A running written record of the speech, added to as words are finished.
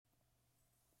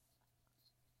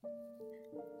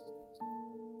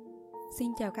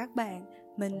Xin chào các bạn,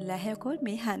 mình là Health Coach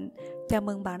Mỹ Hạnh. Chào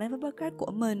mừng bạn đến với podcast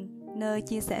của mình, nơi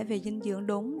chia sẻ về dinh dưỡng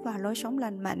đúng và lối sống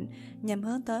lành mạnh nhằm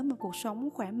hướng tới một cuộc sống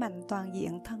khỏe mạnh toàn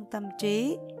diện thân tâm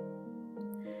trí.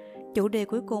 Chủ đề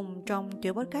cuối cùng trong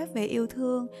chuỗi podcast về yêu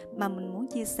thương mà mình muốn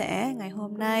chia sẻ ngày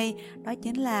hôm nay đó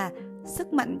chính là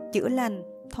sức mạnh chữa lành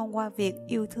thông qua việc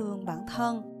yêu thương bản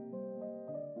thân.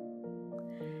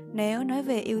 Nếu nói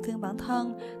về yêu thương bản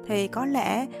thân thì có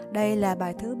lẽ đây là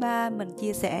bài thứ 3 mình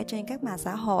chia sẻ trên các mạng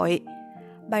xã hội.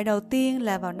 Bài đầu tiên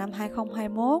là vào năm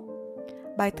 2021,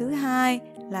 bài thứ 2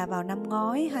 là vào năm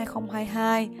ngoái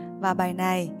 2022 và bài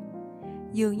này.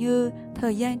 Dường như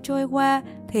thời gian trôi qua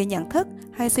thì nhận thức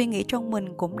hay suy nghĩ trong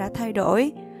mình cũng đã thay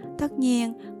đổi. Tất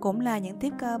nhiên cũng là những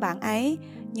tiếp cơ bản ấy,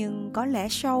 nhưng có lẽ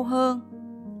sâu hơn.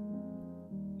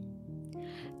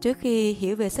 Trước khi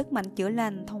hiểu về sức mạnh chữa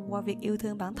lành thông qua việc yêu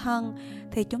thương bản thân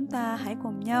thì chúng ta hãy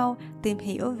cùng nhau tìm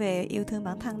hiểu về yêu thương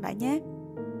bản thân đã nhé.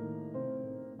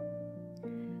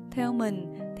 Theo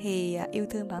mình thì yêu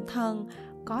thương bản thân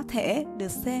có thể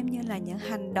được xem như là những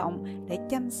hành động để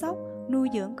chăm sóc, nuôi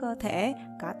dưỡng cơ thể,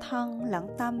 cả thân lẫn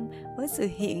tâm với sự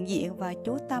hiện diện và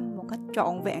chú tâm một cách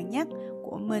trọn vẹn nhất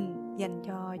của mình dành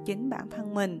cho chính bản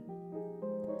thân mình.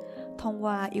 Thông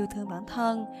qua yêu thương bản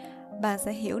thân, bạn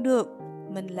sẽ hiểu được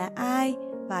mình là ai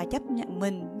và chấp nhận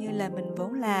mình như là mình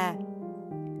vốn là.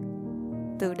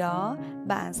 Từ đó,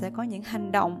 bạn sẽ có những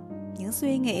hành động, những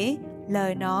suy nghĩ,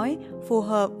 lời nói phù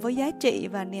hợp với giá trị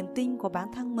và niềm tin của bản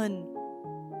thân mình.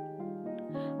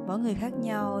 Mỗi người khác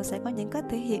nhau sẽ có những cách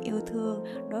thể hiện yêu thương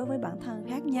đối với bản thân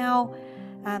khác nhau.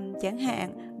 Chẳng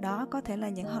hạn, đó có thể là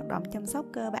những hoạt động chăm sóc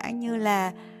cơ bản như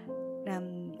là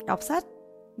đọc sách,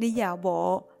 đi dạo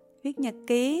bộ, viết nhật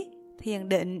ký, thiền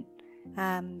định,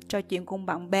 trò chuyện cùng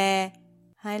bạn bè,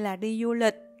 hay là đi du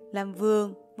lịch, làm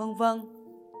vườn, vân vân.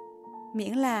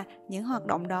 Miễn là những hoạt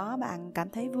động đó bạn cảm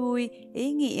thấy vui,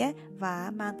 ý nghĩa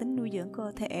và mang tính nuôi dưỡng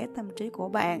cơ thể, tâm trí của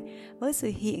bạn với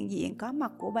sự hiện diện có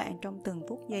mặt của bạn trong từng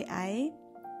phút giây ấy.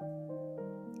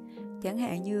 Chẳng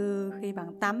hạn như khi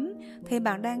bạn tắm thì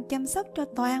bạn đang chăm sóc cho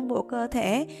toàn bộ cơ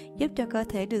thể, giúp cho cơ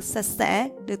thể được sạch sẽ,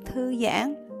 được thư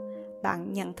giãn.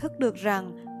 Bạn nhận thức được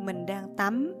rằng mình đang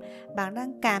tắm, bạn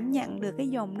đang cảm nhận được cái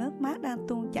dòng nước mát đang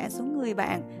tuôn chảy xuống người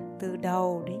bạn từ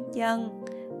đầu đến chân.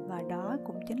 Và đó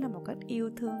cũng chính là một cách yêu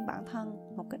thương bản thân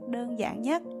một cách đơn giản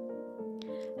nhất.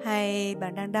 Hay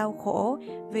bạn đang đau khổ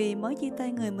vì mới chia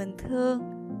tay người mình thương.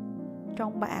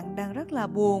 Trong bạn đang rất là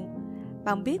buồn,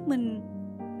 bạn biết mình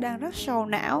đang rất sầu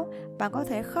não, bạn có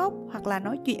thể khóc hoặc là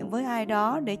nói chuyện với ai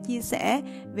đó để chia sẻ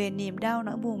về niềm đau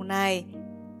nỗi buồn này.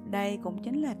 Đây cũng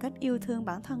chính là cách yêu thương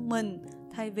bản thân mình,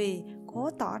 thay vì cố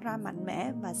tỏ ra mạnh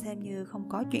mẽ và xem như không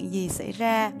có chuyện gì xảy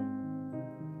ra.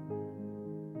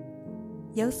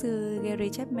 Giáo sư Gary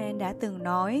Chapman đã từng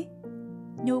nói,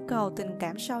 nhu cầu tình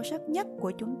cảm sâu sắc nhất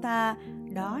của chúng ta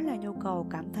đó là nhu cầu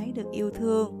cảm thấy được yêu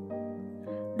thương.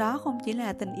 Đó không chỉ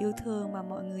là tình yêu thương mà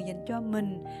mọi người dành cho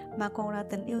mình, mà còn là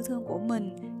tình yêu thương của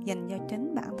mình dành cho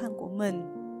chính bản thân của mình.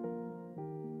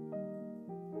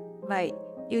 Vậy,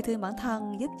 yêu thương bản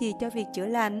thân giúp gì cho việc chữa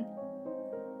lành?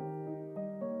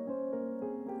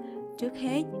 Trước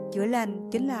hết, chữa lành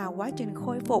chính là quá trình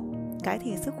khôi phục, cải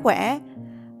thiện sức khỏe.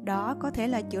 Đó có thể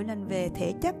là chữa lành về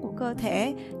thể chất của cơ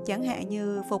thể, chẳng hạn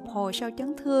như phục hồi sau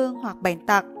chấn thương hoặc bệnh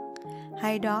tật.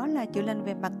 Hay đó là chữa lành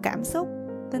về mặt cảm xúc,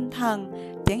 tinh thần,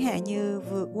 chẳng hạn như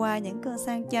vượt qua những cơn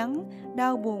sang chấn,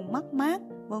 đau buồn, mất mát,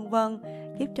 vân vân,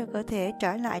 giúp cho cơ thể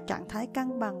trở lại trạng thái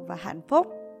cân bằng và hạnh phúc.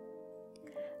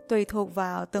 Tùy thuộc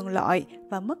vào từng loại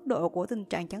và mức độ của tình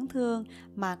trạng chấn thương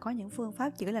mà có những phương pháp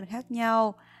chữa lành khác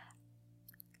nhau.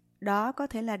 Đó có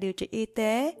thể là điều trị y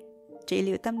tế, trị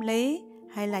liệu tâm lý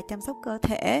hay là chăm sóc cơ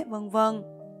thể, vân vân.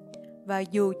 Và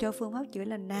dù cho phương pháp chữa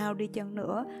lành nào đi chăng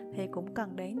nữa thì cũng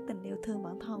cần đến tình yêu thương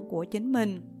bản thân của chính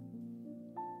mình.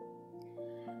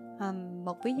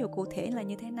 Một ví dụ cụ thể là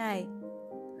như thế này.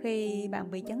 Khi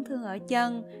bạn bị chấn thương ở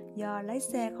chân do lái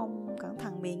xe không cẩn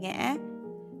thận bị ngã,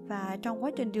 và trong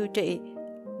quá trình điều trị,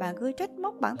 bạn cứ trách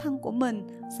móc bản thân của mình,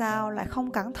 sao lại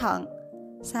không cẩn thận,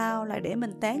 sao lại để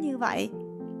mình té như vậy.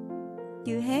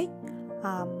 Chưa hết,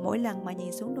 mỗi lần mà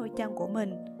nhìn xuống đôi chân của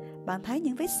mình, bạn thấy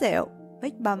những vết sẹo,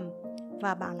 vết bầm,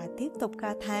 và bạn lại tiếp tục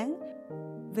ca thán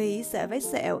vì sợ vết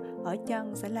sẹo ở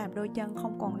chân sẽ làm đôi chân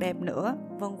không còn đẹp nữa,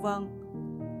 vân vân.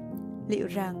 Liệu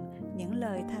rằng những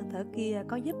lời than thở kia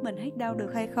có giúp mình hết đau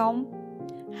được hay không?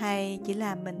 Hay chỉ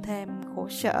làm mình thêm khổ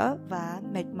sở và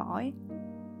mệt mỏi?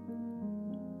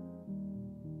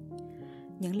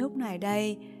 Những lúc này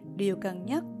đây, điều cần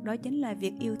nhất đó chính là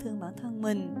việc yêu thương bản thân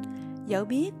mình. Dẫu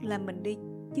biết là mình đi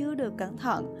chưa được cẩn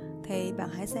thận thì bạn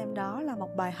hãy xem đó là một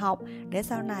bài học để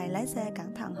sau này lái xe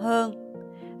cẩn thận hơn.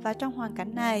 Và trong hoàn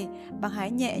cảnh này, bạn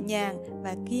hãy nhẹ nhàng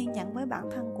và kiên nhẫn với bản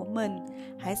thân của mình.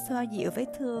 Hãy xoa dịu vết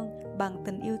thương bằng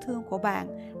tình yêu thương của bạn,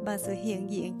 bằng sự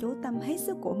hiện diện chú tâm hết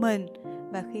sức của mình.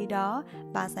 Và khi đó,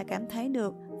 bạn sẽ cảm thấy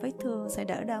được vết thương sẽ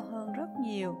đỡ đau hơn rất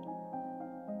nhiều.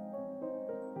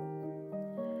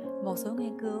 Một số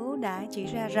nghiên cứu đã chỉ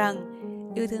ra rằng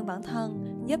yêu thương bản thân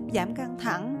giúp giảm căng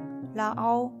thẳng, lo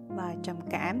âu và trầm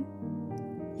cảm,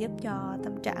 giúp cho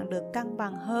tâm trạng được cân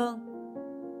bằng hơn.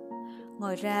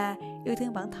 Ngoài ra, yêu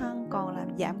thương bản thân còn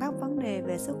làm giảm các vấn đề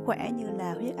về sức khỏe như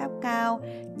là huyết áp cao,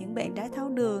 những bệnh đái tháo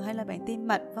đường hay là bệnh tim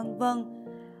mạch vân vân.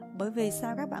 Bởi vì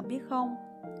sao các bạn biết không?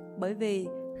 Bởi vì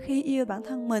khi yêu bản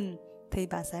thân mình thì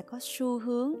bạn sẽ có xu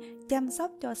hướng chăm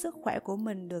sóc cho sức khỏe của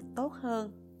mình được tốt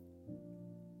hơn.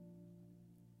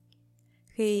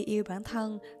 Khi yêu bản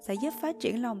thân sẽ giúp phát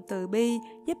triển lòng từ bi,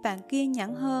 giúp bạn kiên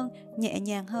nhẫn hơn, nhẹ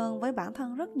nhàng hơn với bản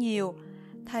thân rất nhiều.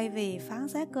 Thay vì phán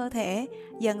xét cơ thể,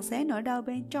 dần xé nỗi đau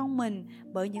bên trong mình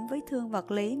bởi những vết thương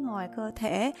vật lý ngoài cơ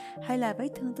thể hay là vết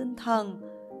thương tinh thần,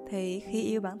 thì khi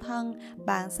yêu bản thân,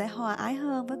 bạn sẽ hòa ái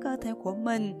hơn với cơ thể của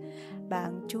mình.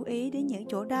 Bạn chú ý đến những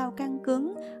chỗ đau căng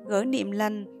cứng, gửi niệm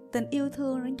lành, tình yêu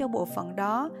thương đến cho bộ phận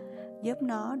đó, giúp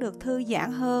nó được thư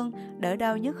giãn hơn, đỡ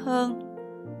đau nhức hơn.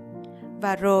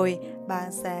 Và rồi,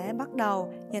 bạn sẽ bắt đầu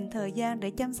dành thời gian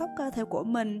để chăm sóc cơ thể của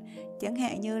mình, chẳng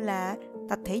hạn như là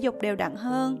tập thể dục đều đặn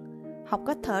hơn, học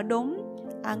cách thở đúng,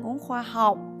 ăn uống khoa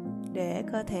học, để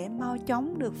cơ thể mau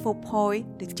chóng được phục hồi,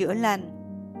 được chữa lành.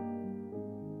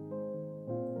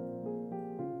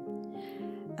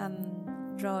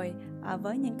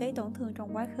 Với những cái tổn thương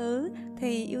trong quá khứ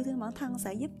thì yêu thương bản thân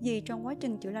sẽ giúp gì trong quá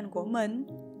trình chữa lành của mình?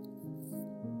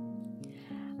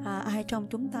 Ai trong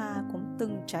chúng ta cũng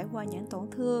từng trải qua những tổn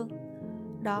thương.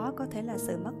 Đó có thể là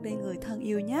sự mất đi người thân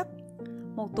yêu nhất,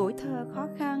 một tuổi thơ khó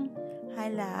khăn,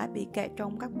 hay là bị kẹt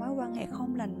trong các mối quan hệ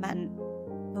không lành mạnh,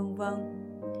 vân vân.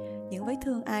 Những vết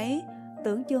thương ấy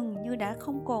tưởng chừng như đã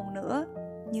không còn nữa,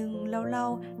 nhưng lâu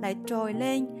lâu lại trồi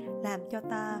lên, làm cho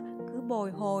ta cứ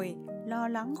bồi hồi, lo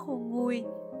lắng khôn nguôi.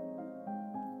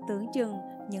 Tưởng chừng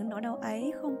những nỗi đau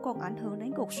ấy không còn ảnh hưởng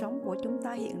đến cuộc sống của chúng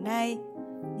ta hiện nay,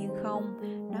 nhưng không,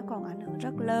 nó còn ảnh hưởng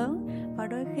rất lớn và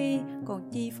đôi khi còn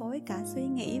chi phối cả suy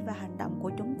nghĩ và hành động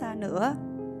của chúng ta nữa.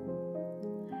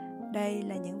 Đây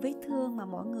là những vết thương mà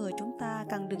mỗi người chúng ta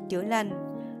cần được chữa lành.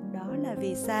 Đó là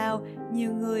vì sao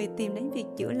nhiều người tìm đến việc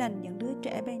chữa lành những đứa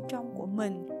trẻ bên trong của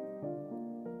mình.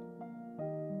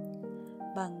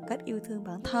 Bằng cách yêu thương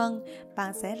bản thân,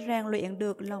 bạn sẽ rèn luyện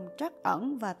được lòng trắc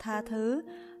ẩn và tha thứ.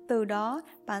 Từ đó,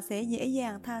 bạn sẽ dễ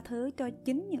dàng tha thứ cho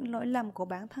chính những lỗi lầm của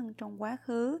bản thân trong quá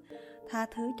khứ, tha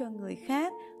thứ cho người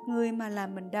khác, người mà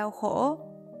làm mình đau khổ.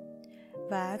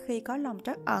 Và khi có lòng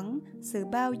trắc ẩn, sự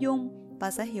bao dung,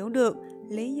 bạn sẽ hiểu được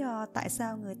lý do tại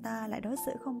sao người ta lại đối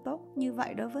xử không tốt như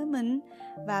vậy đối với mình.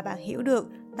 Và bạn hiểu được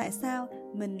tại sao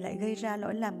mình lại gây ra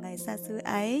lỗi lầm ngày xa xưa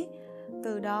ấy.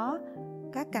 Từ đó,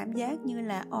 các cảm giác như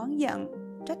là oán giận,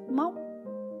 trách móc,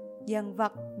 dần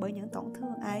vật bởi những tổn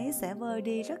thương ấy sẽ vơi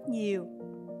đi rất nhiều.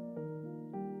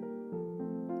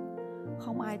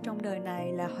 Không ai trong đời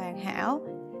này là hoàn hảo.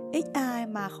 Ít ai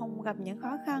mà không gặp những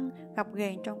khó khăn, gặp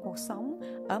gềnh trong cuộc sống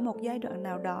ở một giai đoạn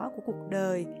nào đó của cuộc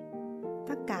đời.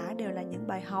 Tất cả đều là những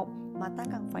bài học mà ta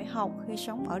cần phải học khi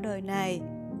sống ở đời này.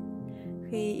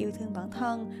 Khi yêu thương bản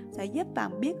thân sẽ giúp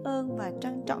bạn biết ơn và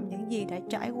trân trọng những gì đã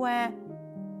trải qua.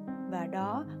 Và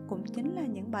đó cũng chính là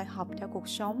những bài học cho cuộc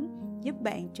sống, giúp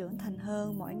bạn trưởng thành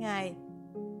hơn mỗi ngày.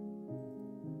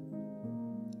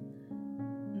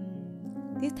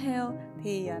 Tiếp theo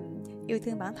thì yêu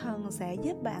thương bản thân sẽ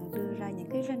giúp bạn đưa ra những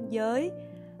cái ranh giới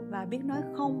và biết nói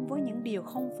không với những điều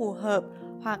không phù hợp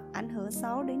hoặc ảnh hưởng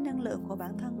xấu đến năng lượng của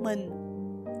bản thân mình.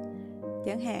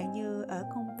 Chẳng hạn như ở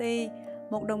công ty,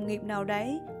 một đồng nghiệp nào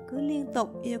đấy cứ liên tục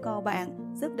yêu cầu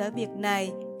bạn giúp đỡ việc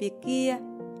này, việc kia,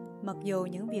 mặc dù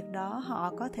những việc đó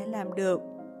họ có thể làm được.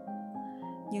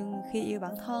 Nhưng khi yêu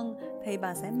bản thân thì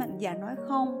bạn sẽ mạnh dạn nói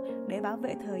không để bảo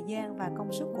vệ thời gian và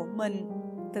công sức của mình.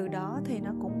 Từ đó thì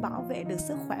nó cũng bảo vệ được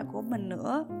sức khỏe của mình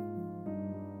nữa.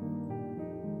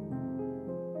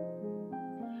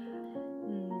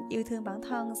 Yêu thương bản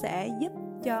thân sẽ giúp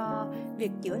cho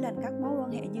việc chữa lành các mối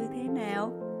quan hệ như thế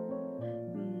nào?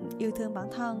 Yêu thương bản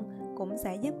thân cũng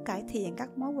sẽ giúp cải thiện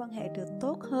các mối quan hệ được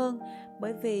tốt hơn,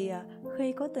 bởi vì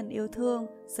khi có tình yêu thương,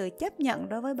 sự chấp nhận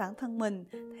đối với bản thân mình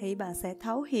thì bạn sẽ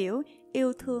thấu hiểu,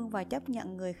 yêu thương và chấp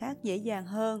nhận người khác dễ dàng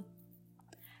hơn.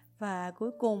 Và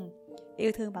cuối cùng,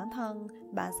 yêu thương bản thân,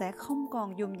 bạn sẽ không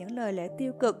còn dùng những lời lẽ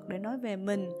tiêu cực để nói về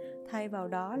mình, thay vào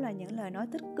đó là những lời nói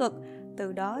tích cực.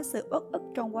 Từ đó sự uất ức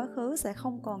trong quá khứ sẽ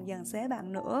không còn giằng xé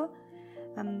bạn nữa.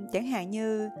 Chẳng hạn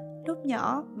như Lúc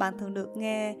nhỏ, bạn thường được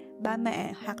nghe ba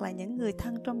mẹ hoặc là những người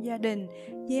thân trong gia đình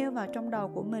gieo vào trong đầu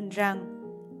của mình rằng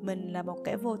mình là một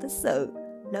kẻ vô tích sự,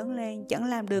 lớn lên chẳng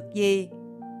làm được gì.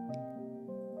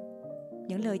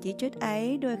 Những lời chỉ trích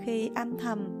ấy đôi khi âm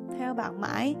thầm theo bạn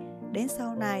mãi, đến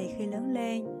sau này khi lớn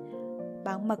lên,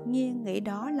 bạn mặc nhiên nghĩ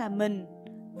đó là mình,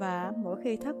 và mỗi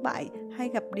khi thất bại hay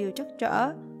gặp điều trắc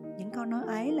trở, những câu nói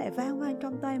ấy lại vang vang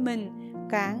trong tai mình,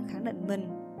 càng khẳng định mình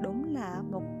đúng là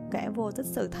một kẻ vô tích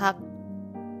sự thật.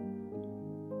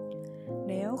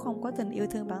 Nếu không có tình yêu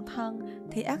thương bản thân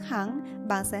thì ắt hẳn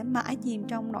bạn sẽ mãi chìm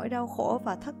trong nỗi đau khổ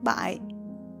và thất bại.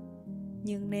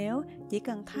 Nhưng nếu chỉ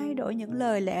cần thay đổi những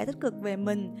lời lẽ tích cực về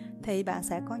mình thì bạn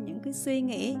sẽ có những cái suy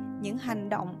nghĩ, những hành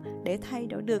động để thay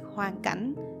đổi được hoàn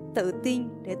cảnh, tự tin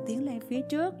để tiến lên phía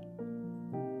trước.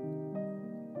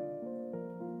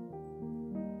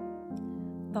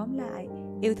 Tóm lại,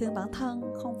 yêu thương bản thân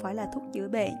không phải là thuốc chữa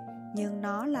bệnh, nhưng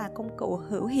nó là công cụ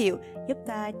hữu hiệu giúp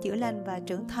ta chữa lành và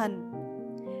trưởng thành.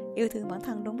 Yêu thương bản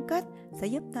thân đúng cách sẽ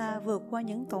giúp ta vượt qua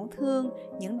những tổn thương,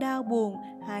 những đau buồn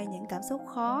hay những cảm xúc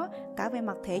khó, cả về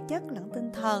mặt thể chất lẫn tinh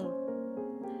thần.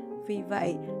 Vì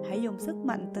vậy, hãy dùng sức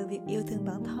mạnh từ việc yêu thương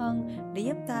bản thân để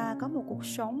giúp ta có một cuộc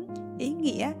sống ý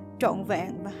nghĩa, trọn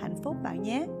vẹn và hạnh phúc bạn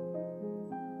nhé.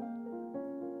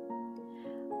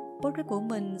 Podcast của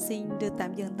mình xin được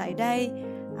tạm dừng tại đây.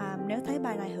 Nếu thấy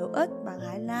bài này hữu ích, bạn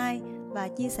hãy like và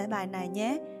chia sẻ bài này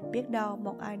nhé. Biết đâu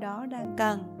một ai đó đang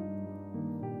cần.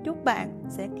 Chúc bạn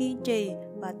sẽ kiên trì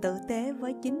và tử tế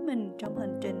với chính mình trong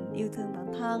hành trình yêu thương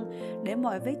bản thân, để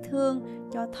mọi vết thương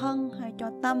cho thân hay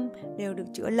cho tâm đều được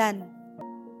chữa lành.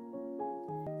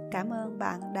 Cảm ơn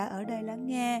bạn đã ở đây lắng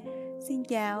nghe. Xin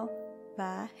chào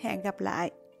và hẹn gặp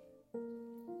lại.